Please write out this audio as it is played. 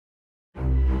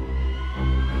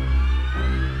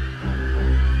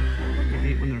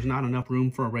there's not enough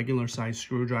room for a regular size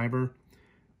screwdriver.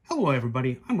 Hello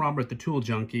everybody, I'm Robert the Tool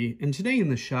Junkie, and today in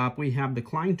the shop we have the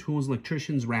Klein Tools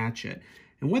Electrician's Ratchet.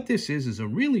 And what this is a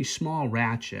really small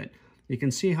ratchet. You can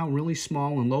see how really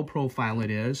small and low profile it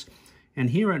is.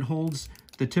 And here it holds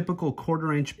the typical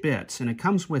 1/4 inch bits, and it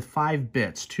comes with 5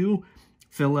 bits, 2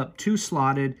 Phillip, 2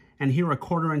 slotted, and here a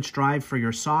 1/4 inch drive for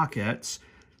your sockets.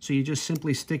 So you just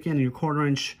simply stick in your 1/4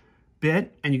 inch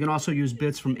bit, and you can also use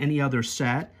bits from any other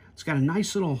set. It's got a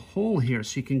nice little hole here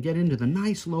so you can get into the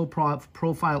nice low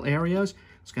profile areas.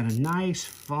 It's got a nice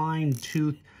fine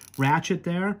tooth ratchet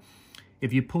there.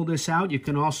 If you pull this out, you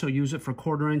can also use it for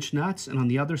 1/4 inch nuts, and on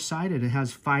the other side it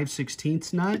has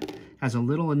 5/16 nut. Has a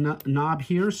little knob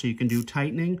here so you can do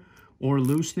tightening or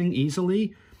loosening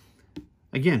easily.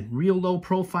 Again, real low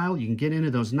profile. You can get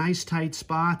into those nice tight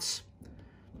spots.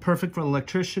 Perfect for an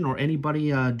electrician or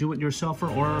anybody do-it-yourselfer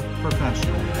or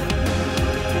professional.